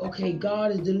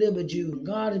God has delivered you.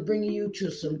 God is bringing you to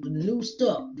some new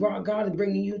stuff. God is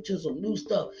bringing you to some new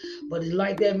stuff. But it's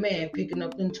like that man picking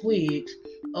up them twigs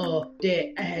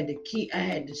that I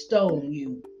had to stone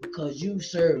you because you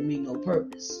served me no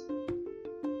purpose.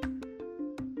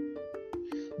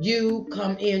 You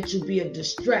come in to be a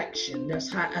distraction.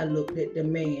 That's how I looked at the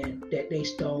man that they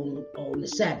stoned on the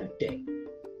Sabbath day.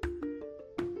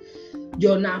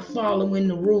 You're not following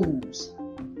the rules.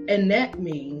 And that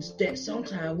means that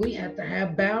sometimes we have to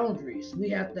have boundaries. We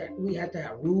have to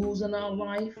have rules in our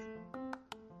life.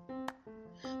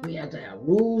 We have to have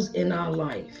rules in our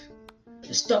life.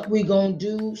 The stuff we gonna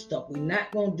do, stuff we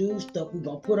not gonna do, stuff we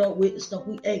gonna put up with, and stuff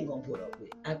we ain't gonna put up with.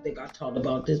 I think I talked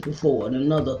about this before in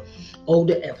another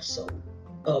older episode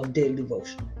of Daily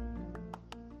Devotion.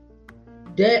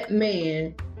 That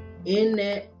man in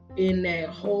that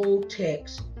whole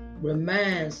text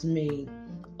reminds me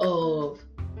of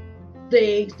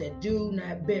things that do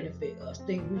not benefit us,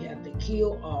 things we have to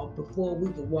kill off before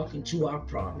we can walk into our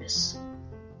promise.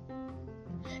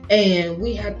 And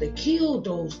we have to kill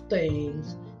those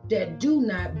things that do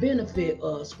not benefit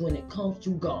us when it comes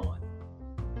to God.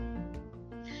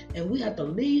 And we have to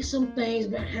leave some things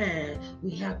behind.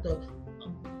 We have to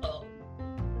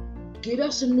get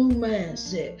us a new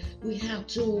mindset. We have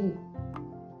to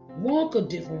walk a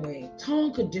different way,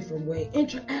 talk a different way,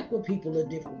 interact with people a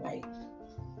different way.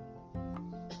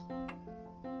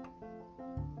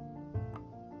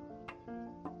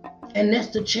 And that's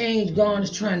the change God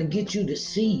is trying to get you to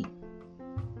see.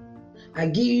 I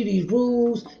give you these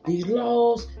rules, these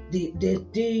laws,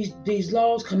 these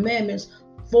laws, commandments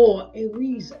for a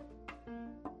reason.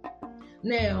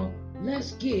 Now,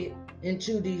 let's get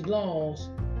into these laws,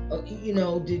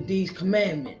 these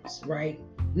commandments, right?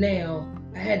 Now,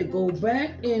 I had to go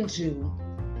back into,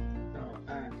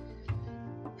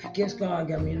 I guess God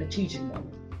got me in a teaching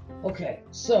moment. Okay,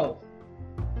 so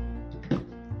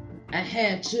I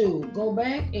had to go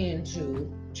back to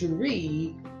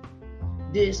read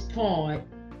this part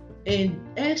in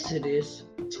Exodus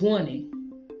 20.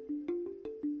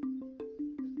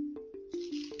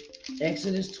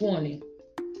 Exodus 20.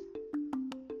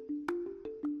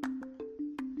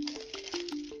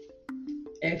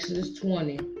 Exodus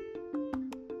 20.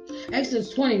 Exodus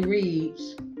 20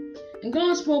 reads, and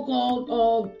God spoke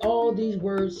all these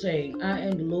words, saying, I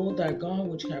am the Lord thy God,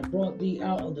 which have brought thee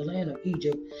out of the land of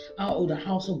Egypt, out of the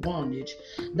house of bondage.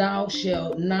 Thou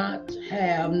shalt not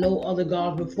have no other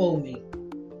God before me.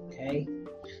 Okay?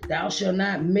 Thou shalt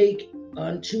not make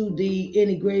unto thee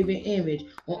any graven image,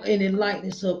 or any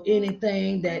likeness of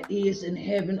anything that is in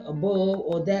heaven above,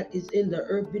 or that is in the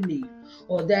earth beneath,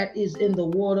 or that is in the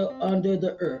water under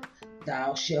the earth.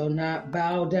 Thou shalt not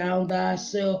bow down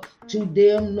thyself to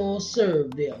them, nor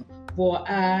serve them. For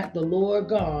I, the Lord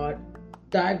God,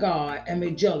 thy God, am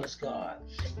a jealous God,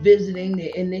 visiting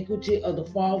the iniquity of the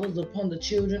fathers upon the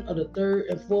children of the third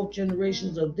and fourth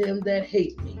generations of them that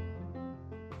hate me,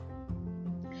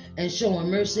 and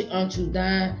showing mercy unto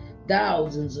thy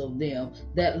thousands of them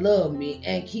that love me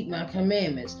and keep my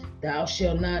commandments. Thou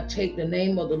shalt not take the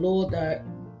name of the Lord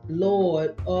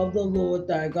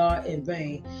thy God in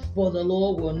vain, for the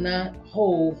Lord will not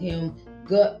hold him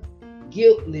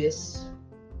guiltless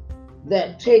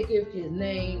that taketh his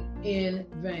name in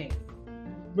vain.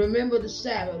 Remember the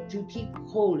Sabbath to keep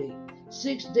holy.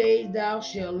 6 days thou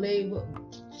shalt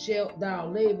thou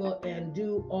labor and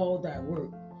do all thy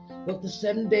work. But the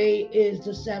 7th day is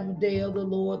the Sabbath day of the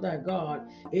Lord thy God.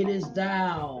 It is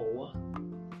thou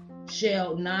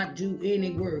shalt not do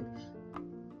any work,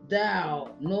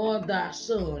 thou, nor thy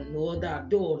son, nor thy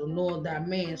daughter, nor thy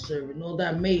manservant, nor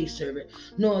thy maidservant,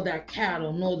 nor thy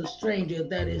cattle, nor the stranger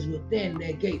that is within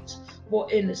their gates.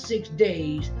 For in the 6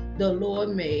 days the Lord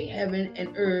made heaven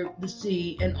and earth, the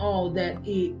sea, and all that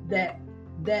in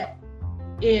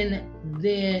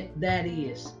them that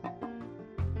is,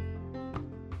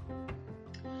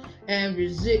 and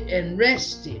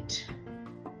rested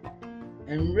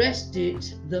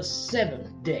the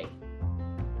 7th day.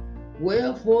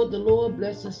 Wherefore the Lord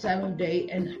blessed the 7th day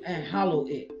and hallow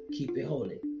it, keep it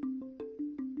holy.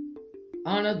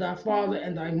 Honor thy father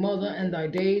and thy mother, and thy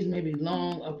days may be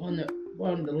long upon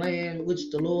the land which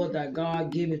the Lord thy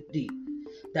God giveth thee.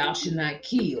 Thou shalt not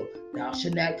kill, thou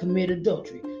shalt not commit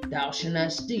adultery, thou shalt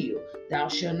not steal, thou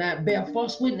shalt not bear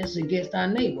false witness against thy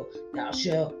neighbor, thou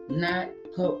shalt not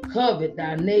covet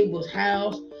thy neighbor's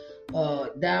house,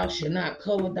 thou shalt not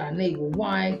covet thy neighbor's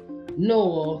wife,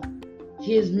 nor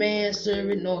his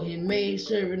manservant, nor his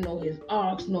maidservant, nor his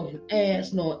ox, nor his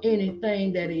ass, nor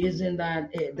anything that is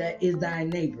thy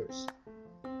neighbor's.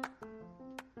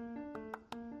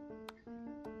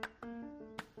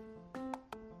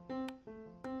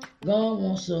 God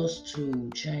wants us to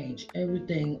change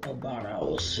everything about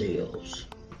ourselves.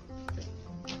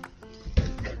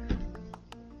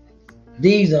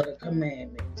 These are the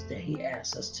commandments that he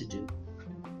asks us to do.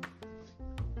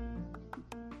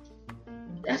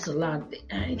 That's a lot.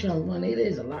 I ain't trying to run. It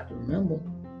is a lot to remember.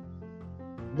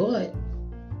 But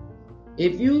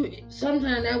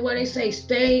sometimes that's why they say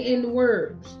stay in the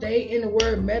word. Stay in the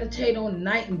word. Meditate on it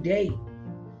night and day.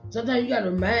 Sometimes you got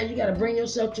to bring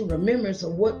yourself to remembrance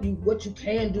of what you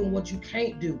can do and what you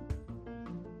can't do.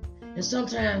 And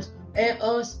sometimes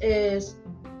us as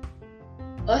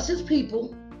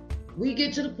people, we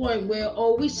get to the point where,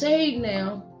 we saved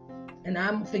now, and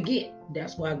I'm forget.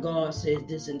 That's why God says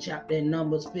this in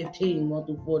Numbers 15, 1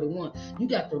 through 41. You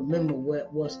got to remember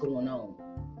what's going on.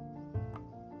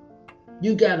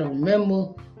 You got to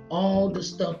remember all the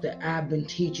stuff that I've been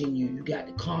teaching you. You got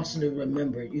to constantly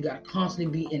remember it. You got to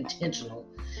constantly be intentional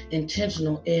in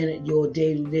your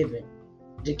daily living,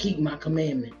 to keep my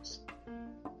commandments,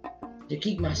 to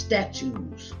keep my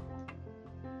statutes.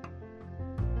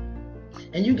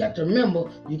 And you got to remember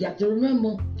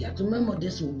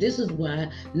this is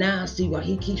why now I see why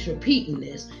he keeps repeating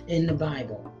this in the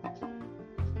Bible.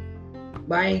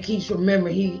 Why he keeps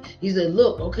remembering, he said,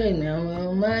 look, okay, now I'll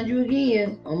remind you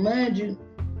again. I'll remind you.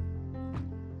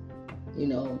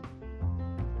 And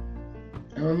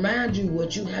remind you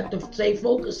what you have to stay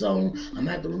focused on. I'm going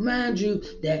to have to remind you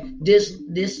that this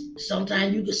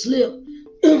sometimes you can slip.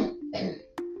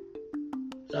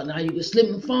 Sometimes now you can slip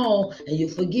and fall and you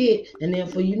forget, and then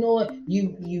for you know what, you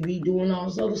be doing all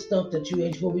this other stuff that you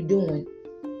ain't supposed to be doing.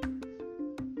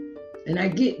 And I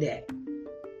get that.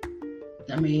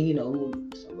 I mean, you know,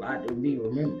 it's a lot to be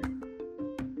remembered.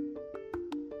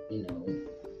 You know,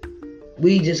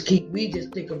 we just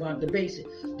think about the basics.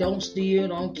 Don't steal,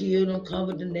 don't kill, don't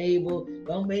covet the neighbor,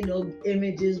 don't make no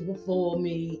images before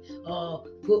me,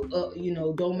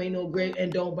 don't make no grave,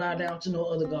 and don't bow down to no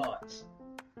other gods.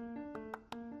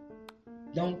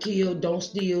 Don't kill, don't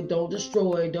steal, don't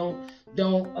destroy,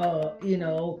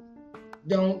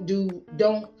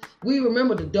 we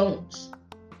remember the don'ts,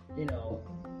 you know.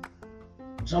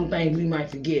 Some things we might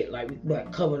forget, like we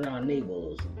might cover our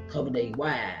neighbors, cover their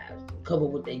wives, cover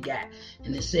what they got.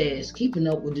 And it says, keeping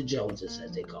up with the Joneses,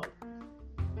 as they call it.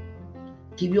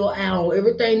 Keep your eye on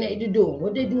everything that they're doing.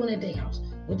 What they doing at their house.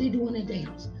 What they doing at their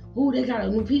house. Oh, they got a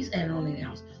new piece added on their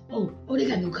house. Oh, they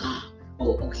got a new car.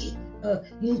 Oh, okay.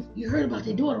 You heard about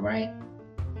their daughter, right?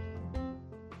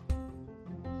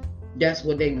 That's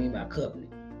what they mean by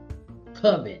covenant.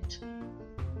 Covet.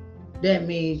 That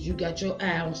means you got your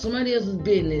eye on somebody else's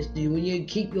business when you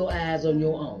keep your eyes on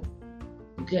your own.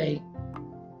 Okay?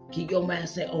 Keep your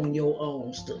mindset on your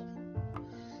own stuff.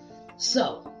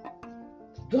 So,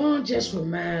 God just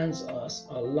reminds us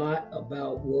a lot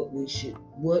about what we should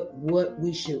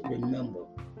remember.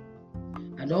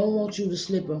 I don't want you to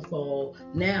slip and fall.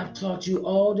 Now I've taught you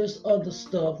all this other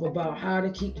stuff about how to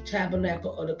keep the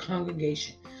tabernacle of the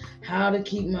congregation, how to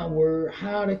keep my word,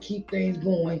 how to keep things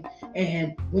going.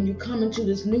 And when you come into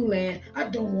this new land, I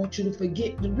don't want you to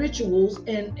forget the rituals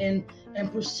and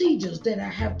procedures that I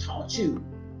have taught you.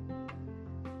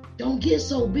 Don't get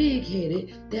so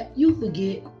big-headed that you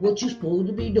forget what you're supposed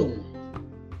to be doing.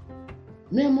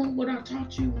 Remember what I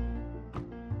taught you?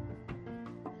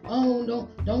 Oh,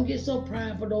 don't get so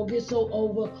prideful. Don't get so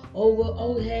over.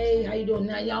 Oh, hey, how you doing?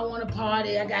 Now y'all want to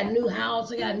party. I got a new house.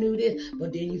 I got new this.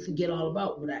 But then you forget all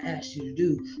about what I asked you to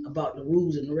do, about the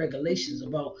rules and the regulations,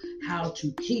 about how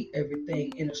to keep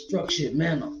everything in a structured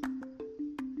manner.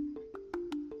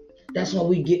 That's why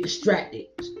we get distracted.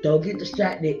 Don't get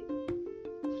distracted.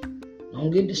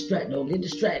 Don't get distracted. Don't get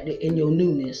distracted in your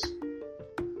newness.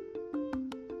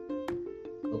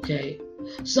 Okay?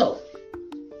 So,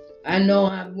 I know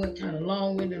I went kind of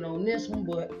long-winded on this one,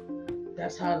 but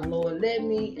that's how the Lord led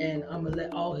me, and I'm going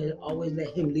to always let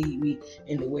him lead me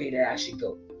in the way that I should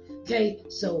go. Okay?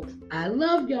 So, I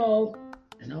love y'all,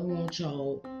 and I want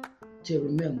y'all to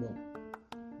remember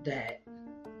that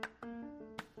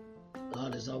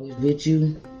God is always with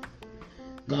you.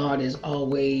 God is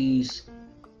always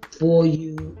for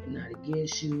you and not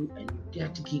against you, and you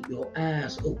got to keep your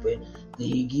eyes open when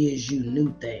he gives you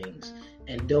new things.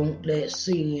 And don't let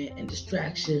sin and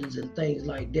distractions and things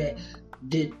like that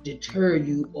deter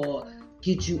you or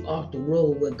get you off the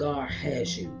road where God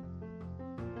has you.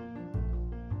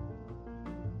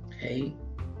 Okay?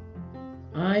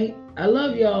 Alright? I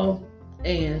love y'all,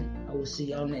 and I will see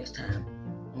y'all next time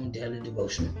on Daily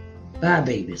Devotional. Bye,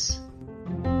 babies.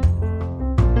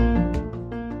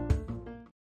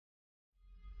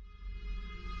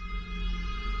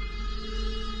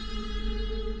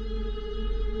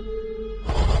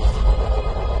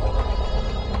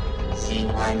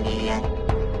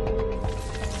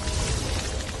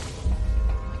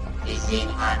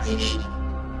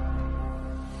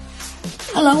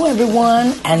 Hello,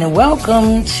 everyone, and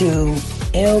welcome to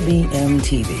LBM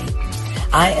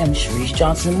TV. I am Sharice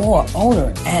Johnson Moore,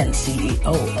 owner and CEO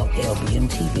of LBM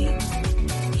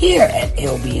TV. Here at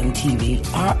LBM TV,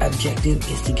 our objective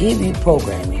is to give you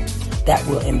programming that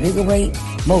will invigorate,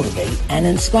 motivate, and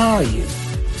inspire you.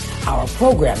 Our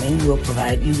programming will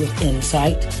provide you with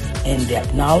insight,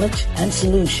 in-depth knowledge, and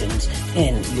solutions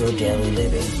in your daily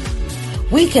living.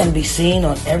 We can be seen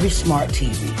on every smart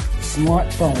TV,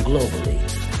 smartphone globally.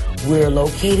 We're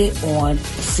located on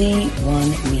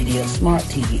C1 Media Smart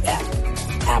TV app,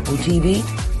 Apple TV,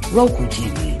 Roku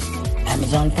TV,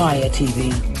 Amazon Fire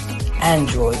TV,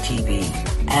 Android TV,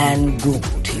 and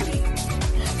Google TV.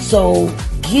 So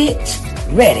get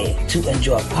ready to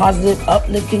enjoy positive,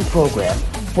 uplifting program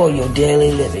for your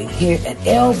daily living here at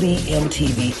LBM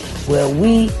TV, where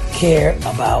we care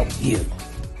about you.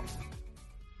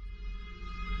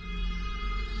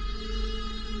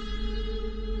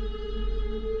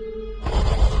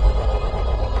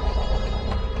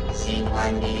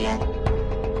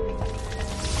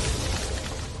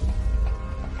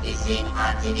 Is in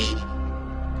TV.